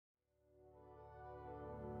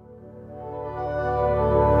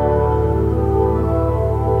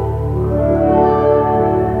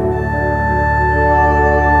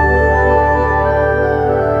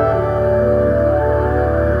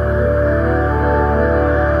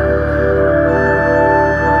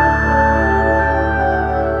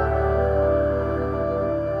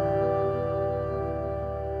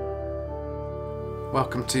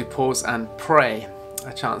to pause and pray.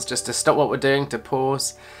 A chance just to stop what we're doing, to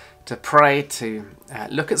pause, to pray, to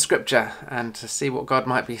look at Scripture and to see what God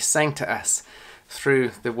might be saying to us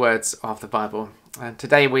through the words of the Bible. And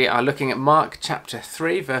today we are looking at Mark chapter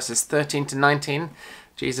 3, verses 13 to 19,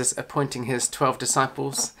 Jesus appointing his 12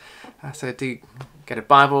 disciples. So do get a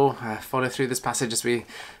Bible, follow through this passage as we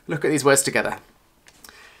look at these words together.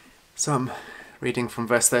 So I'm reading from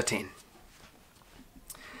verse 13.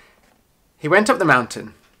 He went up the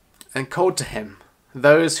mountain and called to him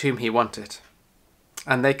those whom he wanted,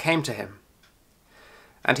 and they came to him.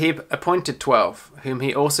 And he appointed 12, whom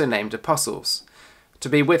he also named apostles, to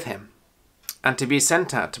be with him, and to be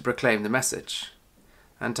sent out to proclaim the message,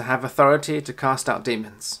 and to have authority to cast out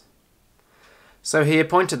demons. So he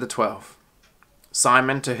appointed the 12,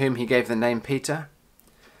 Simon, to whom he gave the name Peter,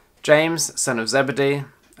 James, son of Zebedee,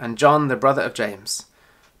 and John, the brother of James,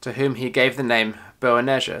 to whom he gave the name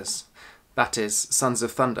Boanerges, that is, sons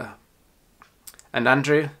of thunder, and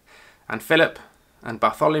Andrew, and Philip, and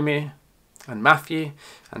Bartholomew, and Matthew,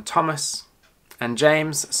 and Thomas, and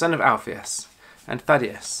James, son of Alphaeus, and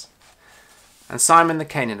Thaddeus, and Simon the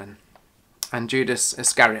Canaan, and Judas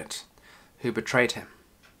Iscariot, who betrayed him.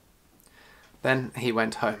 Then he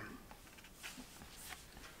went home.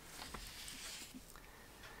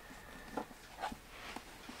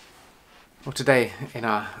 Well, today in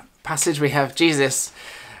our passage we have Jesus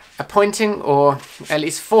appointing, or at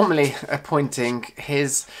least formally appointing,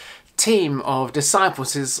 his team of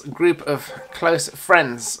disciples, his group of close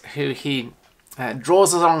friends who he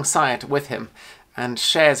draws alongside with him and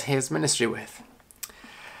shares his ministry with.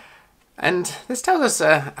 And this tells us,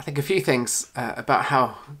 I think, a few things about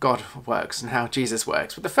how God works and how Jesus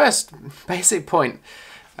works. But the first basic point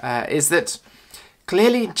is that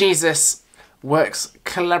clearly Jesus works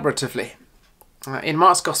collaboratively. In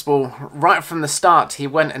Mark's Gospel, right from the start, he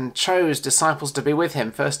went and chose disciples to be with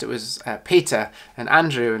him. First it was Peter and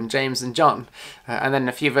Andrew and James and John. And then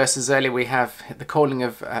a few verses earlier we have the calling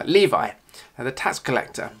of Levi, the tax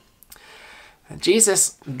collector.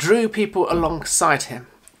 Jesus drew people alongside him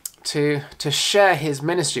to share his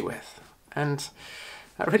ministry with. And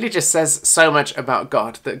that really just says so much about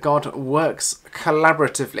God, that God works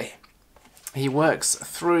collaboratively. He works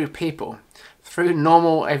through people, through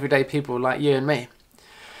normal, everyday people like you and me.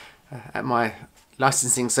 At my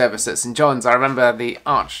licensing service at St John's, I remember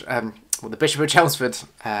the Bishop of Chelmsford,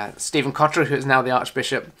 Stephen Cotterill, who is now the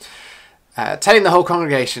Archbishop, telling the whole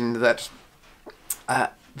congregation that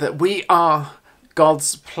we are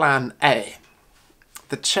God's plan A.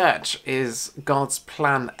 The church is God's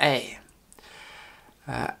plan A.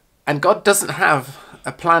 And God doesn't have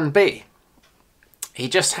a plan B. He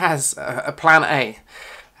just has a plan A.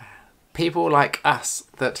 People like us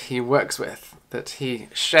that he works with, that he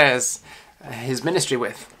shares his ministry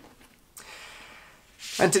with.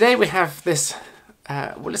 And today we have this,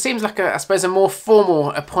 it seems like I suppose a more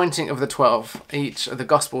formal appointing of the 12. Each of the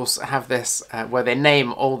Gospels have this, where they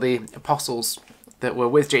name all the apostles that were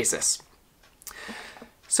with Jesus.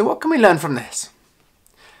 So what can we learn from this?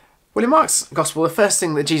 Well, in Mark's Gospel, the first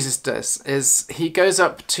thing that Jesus does is he goes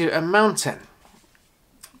up to a mountain.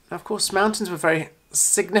 Now, of course, mountains were very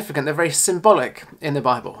significant, they're very symbolic in the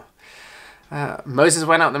Bible. Moses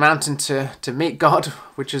went out the mountain to meet God,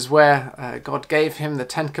 which is where God gave him the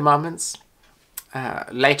 10 Commandments.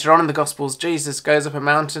 Later on in the Gospels, Jesus goes up a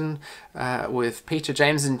mountain with Peter,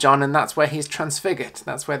 James and John, and that's where he's transfigured.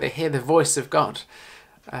 That's where they hear the voice of God.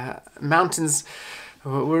 Mountains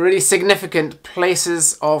were really significant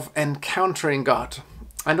places of encountering God,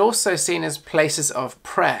 and also seen as places of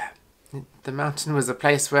prayer. The mountain was a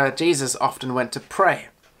place where Jesus often went to pray.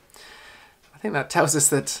 I think that tells us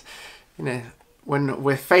that, when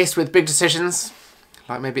we're faced with big decisions,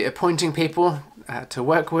 like maybe appointing people to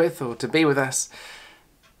work with or to be with us,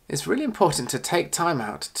 it's really important to take time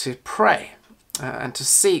out to pray and to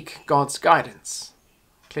seek God's guidance.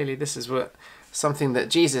 Clearly this is something that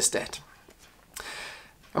Jesus did.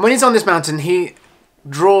 And when he's on this mountain, he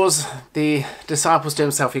draws the disciples to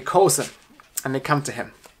himself. He calls them and they come to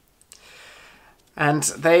him. And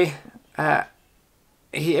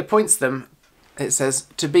he appoints them, it says,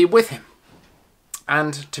 to be with him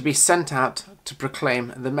and to be sent out to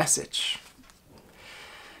proclaim the message.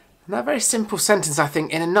 And that very simple sentence, I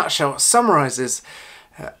think, in a nutshell, summarizes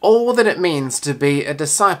all that it means to be a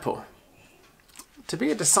disciple. To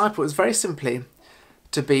be a disciple is very simply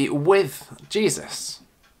to be with Jesus.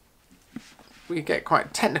 We get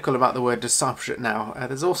quite technical about the word discipleship now.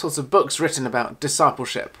 There's all sorts of books written about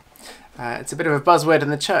discipleship. It's a bit of a buzzword in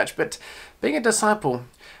the church, but being a disciple,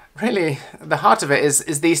 really, the heart of it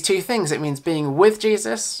is these two things. It means being with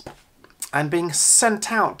Jesus and being sent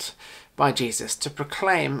out by Jesus to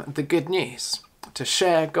proclaim the good news, to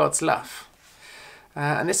share God's love.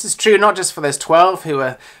 And this is true not just for those 12 who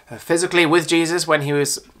were physically with Jesus when he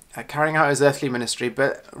was carrying out his earthly ministry,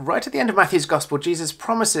 but right at the end of Matthew's Gospel, Jesus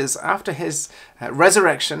promises after his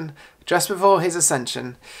resurrection, just before his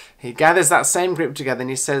ascension, he gathers that same group together and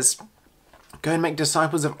he says, "Go and make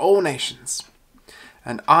disciples of all nations,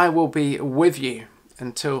 and I will be with you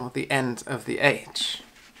until the end of the age."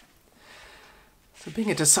 So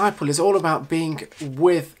being a disciple is all about being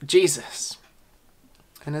with Jesus.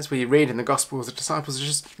 And as we read in the Gospels, the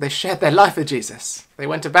disciples they shared their life with Jesus. They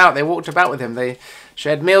went about, they walked about with him, they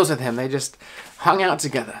shared meals with him, they just hung out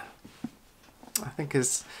together. I think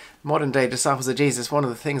as modern day disciples of Jesus, one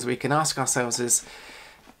of the things we can ask ourselves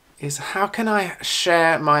is how can I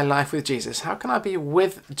share my life with Jesus? How can I be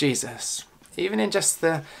with Jesus? Even in just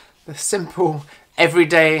the simple,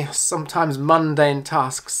 everyday, sometimes mundane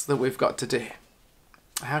tasks that we've got to do.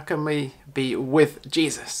 How can we be with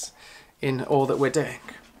Jesus in all that we're doing?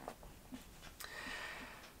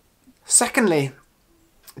 Secondly,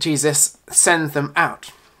 Jesus sends them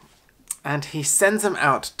out. And he sends them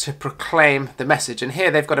out to proclaim the message. And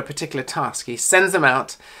here they've got a particular task. He sends them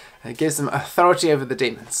out, gives them authority over the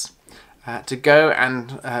demons, to go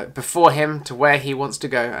and before him to where he wants to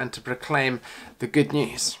go and to proclaim the good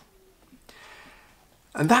news.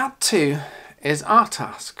 And that too is our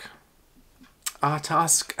task. Our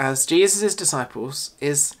task as Jesus' disciples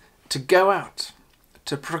is to go out,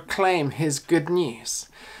 to proclaim his good news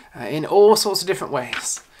in all sorts of different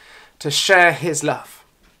ways, to share his love.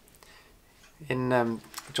 In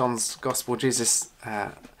John's Gospel, Jesus,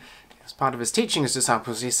 as part of his teaching his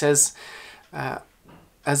disciples, he says,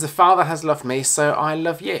 "As the Father has loved me, so I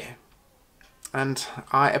love you. And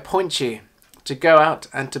I appoint you to go out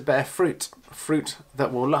and to bear fruit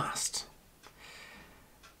that will last."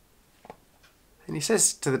 And he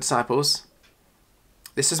says to the disciples,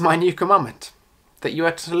 "This is my new commandment, that you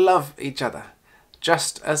are to love each other,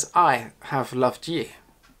 just as I have loved you."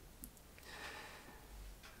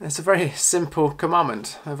 It's a very simple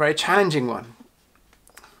commandment, a very challenging one.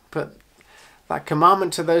 But that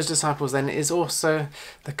commandment to those disciples then is also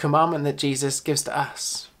the commandment that Jesus gives to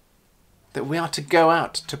us. That we are to go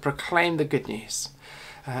out to proclaim the good news,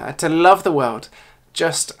 to love the world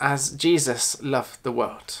just as Jesus loved the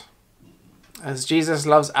world. As Jesus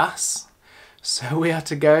loves us, so we are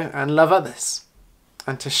to go and love others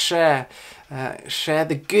and to share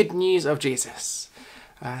the good news of Jesus,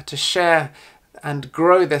 to share and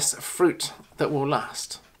grow this fruit that will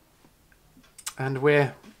last. And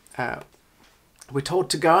we're told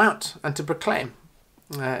to go out and to proclaim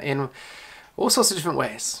in all sorts of different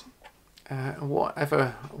ways.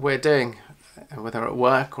 Whatever we're doing, whether at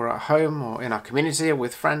work or at home or in our community or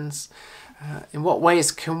with friends, in what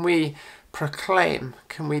ways can we proclaim,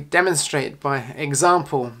 can we demonstrate by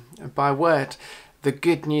example, by word, the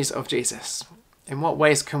good news of Jesus? In what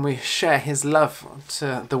ways can we share his love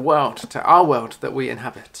to the world, to our world that we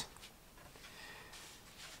inhabit?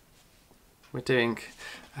 We're doing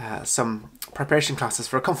some preparation classes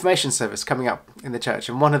for a confirmation service coming up in the church,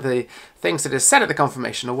 and one of the things that is said at the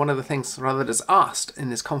confirmation, or one of the things rather that is asked in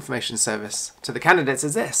this confirmation service to the candidates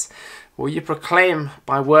is this: will you proclaim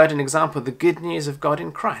by word and example the good news of God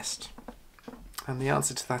in Christ? And the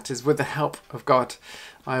answer to that is, with the help of God,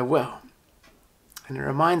 I will. And it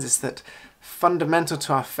reminds us that fundamental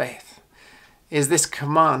to our faith is this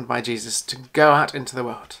command by Jesus to go out into the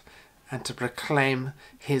world and to proclaim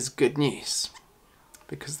his good news.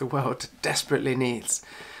 Because the world desperately needs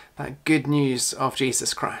that good news of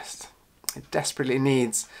Jesus Christ. It desperately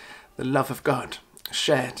needs the love of God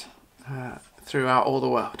shared throughout all the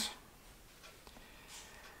world.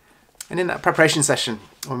 And in that preparation session,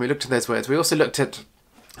 when we looked at those words, we also looked at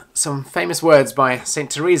some famous words by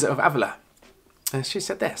St. Teresa of Avila. And she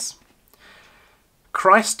said this: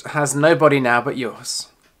 "Christ has no body now but yours,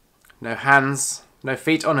 no hands, no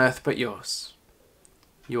feet on earth but yours.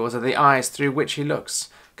 Yours are the eyes through which he looks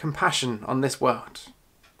compassion on this world.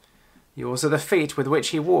 Yours are the feet with which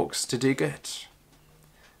he walks to do good.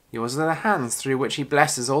 Yours are the hands through which he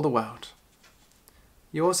blesses all the world.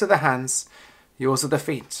 Yours are the hands, yours are the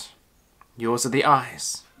feet, yours are the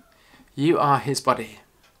eyes. You are his body.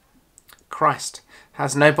 Christ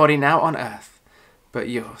has no body now on earth but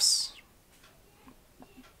yours."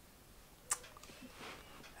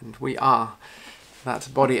 And we are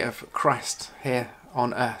that body of Christ here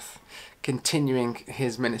on earth, continuing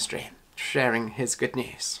his ministry, sharing his good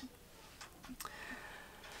news.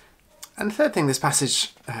 And the third thing this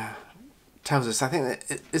passage tells us, I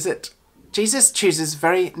think, is that Jesus chooses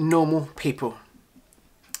very normal people,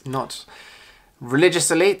 not religious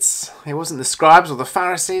elites. It wasn't the scribes or the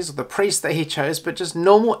Pharisees or the priests that he chose, but just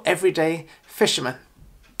normal, everyday fishermen,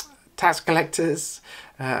 tax collectors,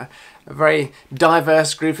 a very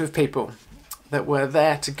diverse group of people that were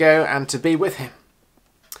there to go and to be with him.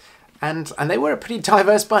 And they were a pretty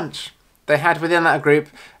diverse bunch. They had within that group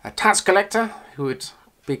a tax collector who would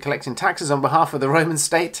be collecting taxes on behalf of the Roman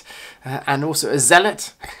state, and also a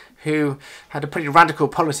zealot who had a pretty radical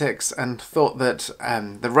politics and thought that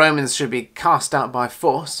the Romans should be cast out by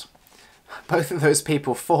force. Both of those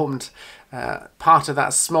people formed part of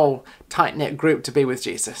that small, tight-knit group to be with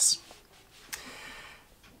Jesus.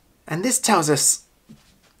 And this tells us,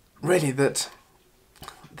 really, that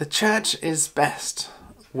the church is best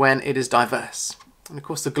when it is diverse. And of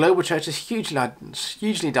course, the global church is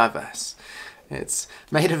hugely diverse. It's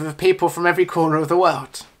made up of people from every corner of the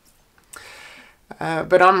world.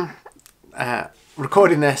 But I'm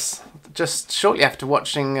recording this just shortly after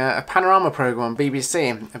watching a panorama programme on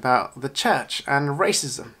BBC about the church and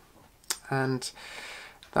racism. And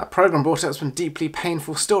that programme brought up some deeply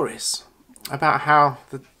painful stories about how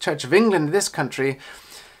the Church of England in this country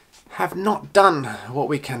have not done what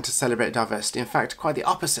we can to celebrate diversity. In fact, quite the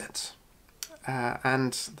opposite.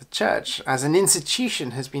 And the church, as an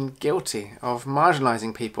institution, has been guilty of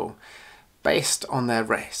marginalising people based on their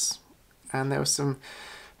race. And there were some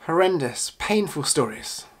horrendous, painful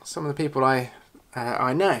stories. Some of the people I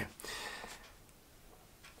know.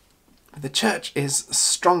 The church is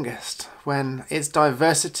strongest when its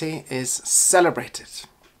diversity is celebrated.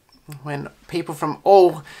 When people from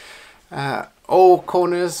all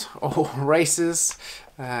corners, all races,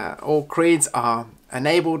 all creeds are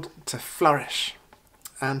enabled to flourish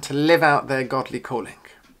and to live out their godly calling.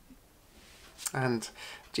 And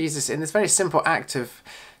Jesus, in this very simple act of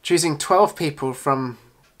choosing 12 people from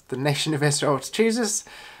the nation of Israel, chooses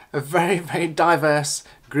a very, very diverse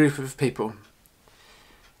group of people.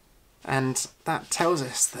 And that tells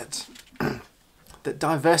us that, that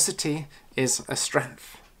diversity is a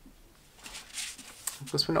strength. Of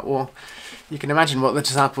course, we're not all... You can imagine what the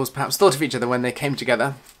disciples perhaps thought of each other when they came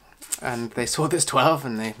together and they saw this 12,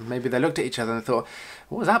 and maybe they looked at each other and thought,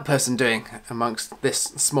 what was that person doing amongst this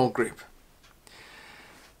small group?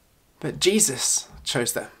 But Jesus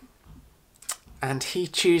chose them, and he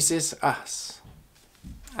chooses us,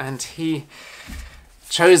 and he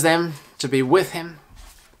chose them to be with him,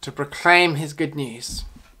 to proclaim his good news.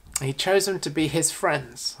 He chose them to be his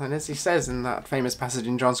friends, and as he says in that famous passage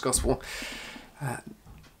in John's Gospel,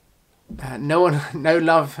 no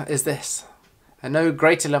love is this, and no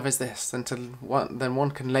greater love is this than one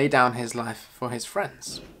can lay down his life for his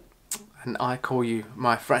friends. And I call you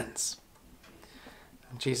my friends.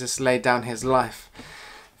 And Jesus laid down his life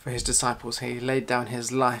for his disciples. He laid down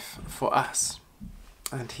his life for us.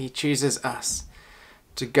 And he chooses us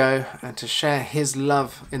to go and to share his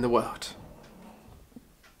love in the world.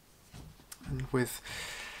 And with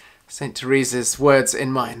St. Teresa's words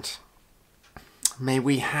in mind, may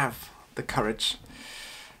we have the courage,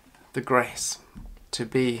 the grace to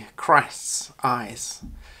be Christ's eyes,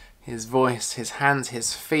 his voice, his hands,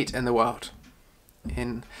 his feet in the world,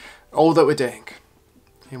 in all that we're doing,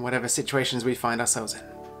 in whatever situations we find ourselves in.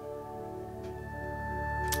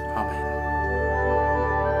 Amen.